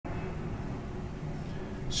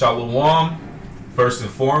Shalom. First and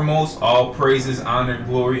foremost, all praises, honor,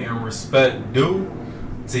 glory, and respect due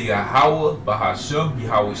to Yahweh, Bahashem,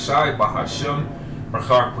 Yahweh Shai, Bahashem,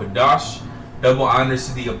 Rachar Kodash. Double honors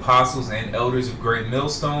to the apostles and elders of Great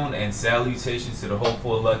Millstone, and salutations to the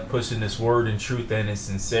hopeful elect pushing this word in truth and in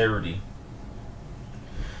sincerity.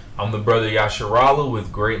 I'm the brother Yasharala with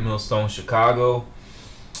Great Millstone Chicago,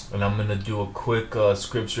 and I'm going to do a quick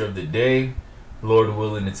scripture of the day. Lord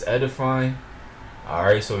willing, it's edifying.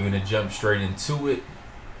 Alright, so we're going to jump straight into it.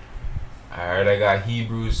 Alright, I got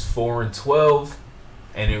Hebrews 4 and 12,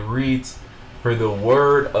 and it reads, "For the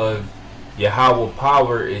word of Yahweh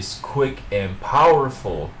power is quick and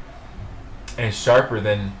powerful, and sharper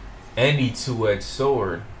than any two-edged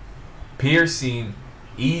sword, piercing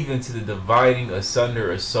even to the dividing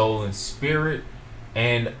asunder of soul and spirit,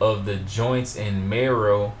 and of the joints and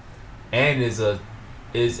marrow, and is a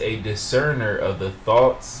discerner of the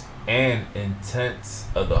thoughts and intents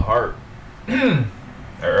of the heart." All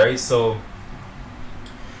right, so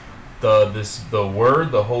the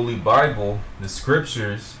word, the Holy Bible, the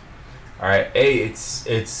scriptures. All right,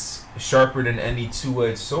 it's sharper than any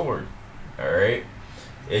two-edged sword. All right,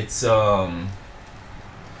 it's a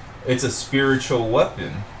spiritual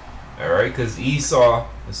weapon. All right, because Esau,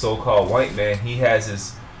 the so-called white man, he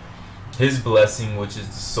has his blessing, which is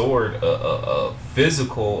the sword, a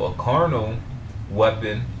physical, a carnal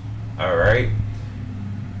weapon. All right,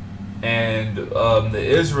 and the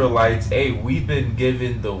Israelites, we've been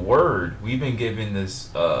given the word, we've been given this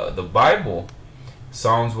the Bible.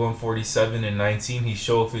 Psalms 147 and 19, he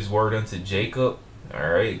showeth his word unto Jacob,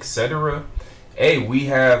 all right, etc. We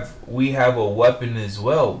have a weapon as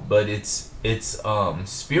well, but it's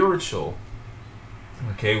spiritual.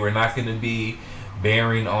 Okay, we're not going to be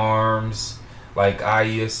bearing arms like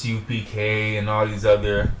ISUPK and all these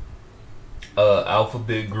other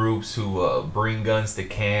alphabet groups who bring guns to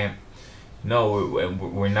camp. No,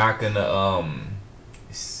 we're not gonna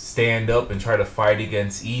stand up and try to fight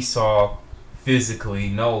against Esau physically.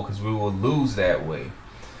 No, because we will lose that way.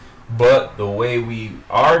 But the way we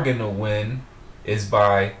are gonna win is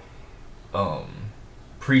by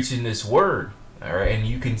preaching this word. All right, and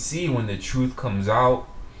you can see when the truth comes out,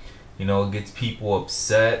 you know, it gets people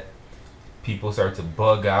upset. People start to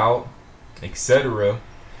bug out, etc.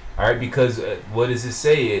 All right, because what does it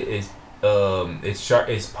say? It's sharp,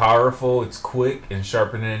 it's powerful, it's quick, and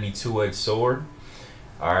sharper than any two-edged sword.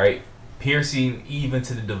 All right, piercing even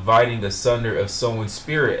to the dividing asunder of soul and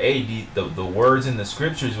spirit. The words in the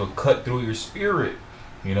scriptures will cut through your spirit.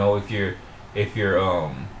 You know, if you're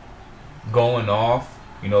going off,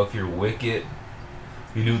 you know, if you're wicked,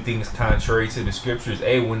 you do things contrary to the scriptures.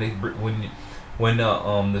 When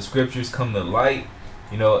the scriptures come to light,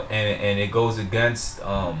 you know, and it goes against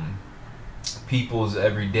people's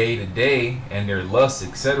everyday to day and their lusts,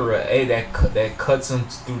 etc. That cuts them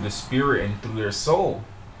through the spirit and through their soul.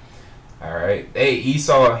 All right.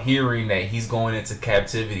 Esau hearing that he's going into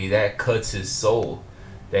captivity, that cuts his soul,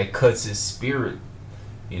 that cuts his spirit.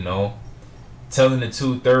 You know, telling the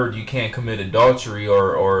 2/3 you can't commit adultery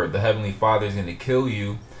or the Heavenly Father is going to kill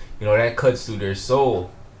you. You know, that cuts through their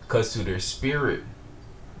soul, cuts through their spirit.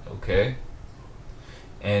 Okay.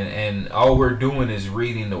 And all we're doing is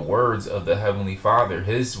reading the words of the Heavenly Father,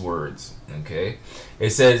 His words. Okay,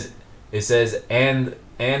 it says, and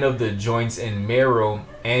of the joints and marrow,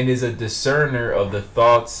 and is a discerner of the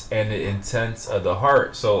thoughts and the intents of the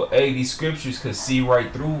heart. So, these scriptures could see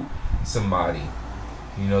right through somebody.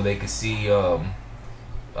 You know, they could see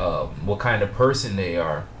what kind of person they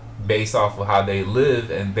are based off of how they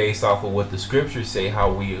live, and based off of what the scriptures say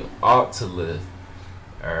how we ought to live.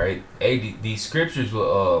 All right, these scriptures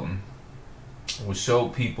will show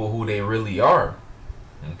people who they really are.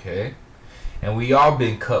 Okay, and we all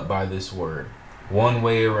been cut by this word, one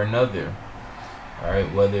way or another. All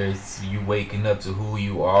right, whether it's you waking up to who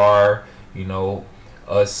you are, you know,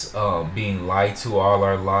 us being lied to all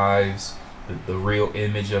our lives, the real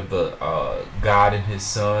image of the God and His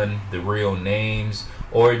Son, the real names,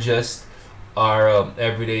 or just our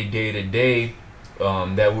everyday day to day.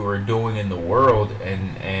 That we were doing in the world,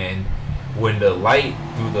 and when the light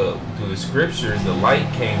through the scriptures, the light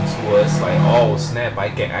came to us, like, oh snap, I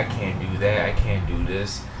can't do that, I can't do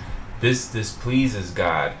this. This pleases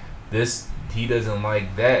God. He doesn't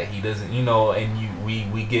like that. He doesn't, you know, and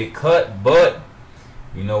we get cut, but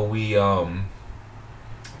you know, we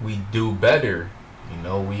do better. You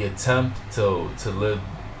know, we attempt to live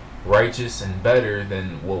righteous and better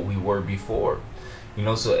than what we were before. You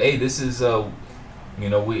know, so this is you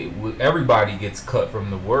know, we everybody gets cut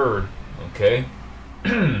from the word, okay?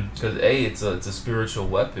 Because it's a spiritual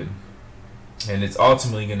weapon, and it's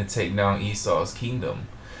ultimately going to take down Esau's kingdom.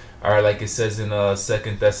 All right, like it says in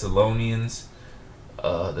Second Thessalonians,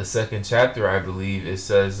 the second chapter, I believe it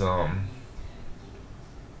says um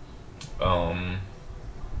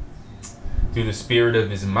through the spirit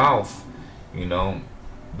of his mouth, you know,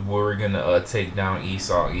 we're gonna take down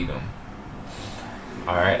Esau, Edom.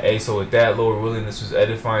 All right, hey. So with that, Lord willing, this was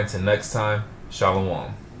edifying. Till next time,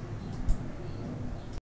 Shalom.